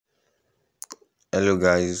Hello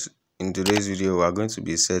guys, in today's video we are going to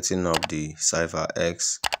be setting up the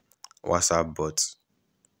CYPHERX WhatsApp bot.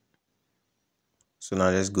 So now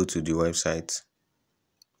let's go to the website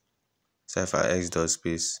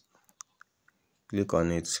cypherx.space, click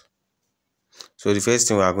on it. So the first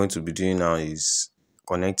thing we are going to be doing now is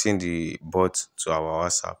connecting the bot to our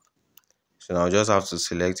WhatsApp. So now just have to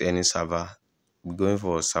select any server. We're going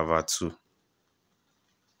for server 2.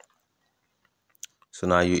 So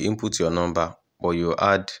now you input your number, but you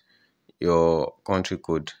add your country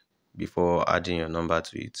code before adding your number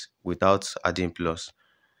to it without adding plus.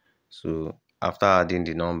 So after adding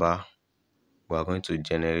the number, we are going to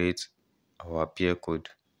generate our pair code.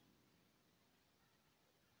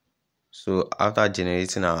 So after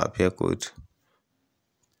generating our pair code,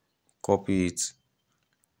 copy it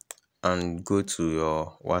and go to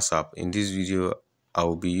your WhatsApp. In this video, I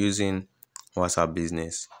will be using WhatsApp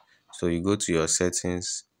Business. So you go to your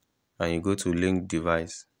settings and you go to link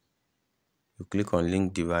device. You click on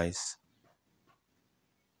link device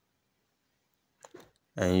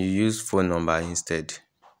and you use phone number instead.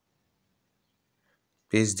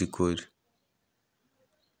 Paste the code.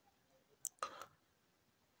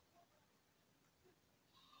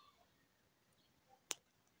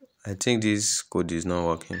 I think this code is not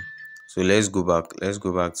working. So let's go back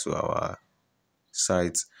to our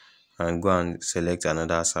site and go and select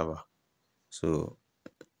another server. So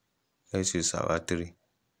let's use server 3.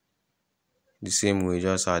 The same way,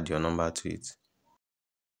 just add your number to it.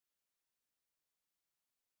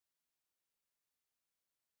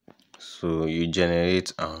 So you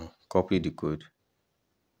generate and copy the code.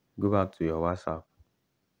 Go back to your WhatsApp.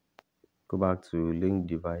 Go back to link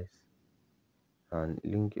device and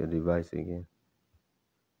link your device again.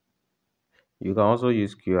 You can also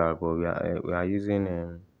use QR, but we are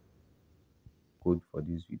using code for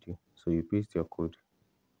this video. So you paste your code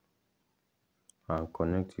and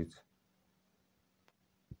connect it.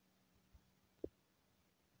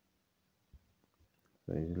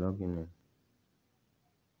 So it's logging in.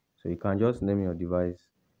 So you can just name your device,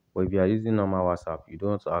 but if you are using normal WhatsApp, you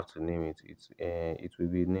don't have to name it. It will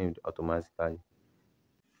be named automatically.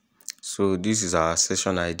 So this is our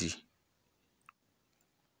session ID.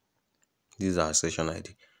 This is our session ID.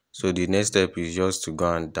 So the next step is just to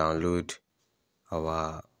go and download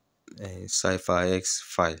our CYPHERX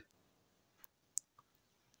file.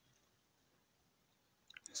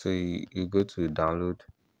 So you go to download,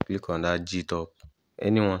 click on that GTOP,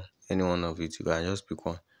 any one of it. You can just pick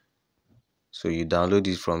one. So you download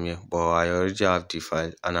it from here, but I already have the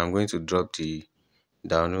file and I'm going to drop the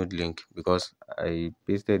download link because I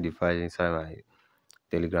pasted the file inside my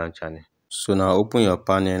Telegram channel. So now open your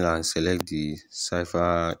panel and select the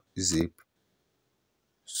Cypher zip.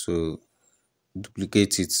 So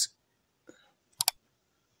duplicate it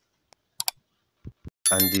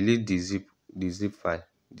and delete the zip file.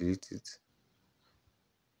 Delete it.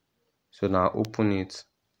 So now open it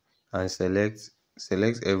and select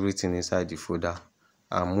everything inside the folder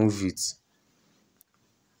and move it.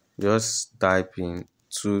 Just type in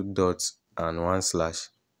 2 dots and 1/,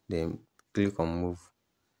 then click on move.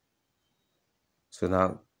 So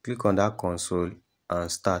now click on that console and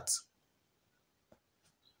start.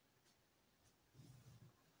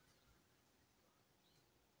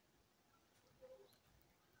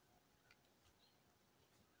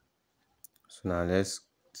 So now let's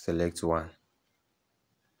select one.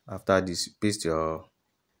 After this, paste your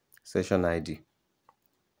session ID.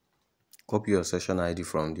 Copy your session ID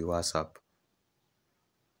from the WhatsApp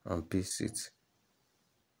and paste it.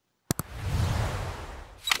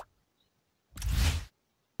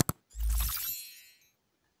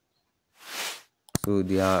 So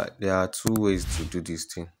there are 2 ways to do this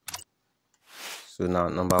thing. So now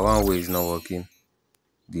number 1 way is not working.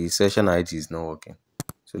 The session ID is not working.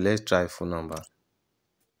 So let's try phone number.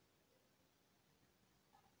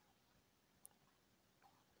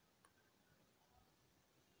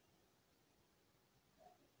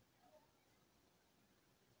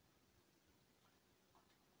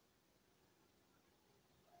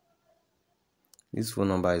 This phone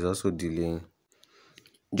number is also delaying.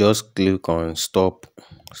 Just click on stop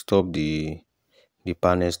the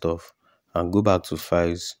panel stuff and go back to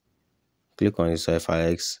files. Click on the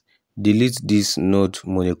CYPHERX. Delete this node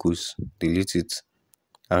molecules. Delete it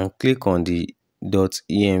and click on the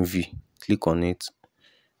 .env. Click on it.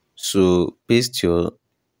 So paste your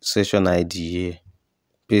session ID here.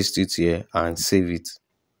 Paste it here and save it.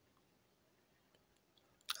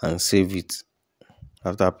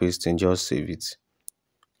 After pasting, just save it.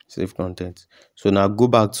 Save content. So now go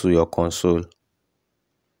back to your console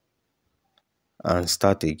and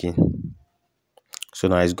start again. So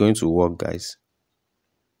now it's going to work, guys.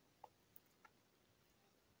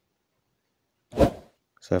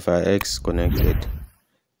 CYPHERX connected.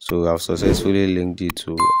 So I've successfully linked it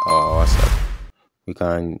to our WhatsApp. We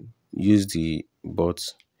can use the bot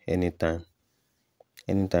anytime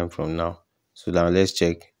from now. So now let's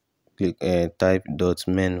check. Click type dot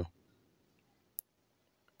menu.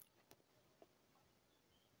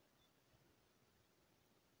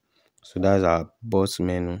 So that's our bot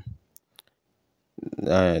menu.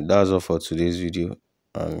 That's all for today's video.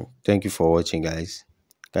 Thank you for watching, guys.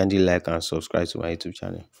 Kindly like and subscribe to my YouTube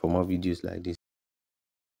channel for more videos like this.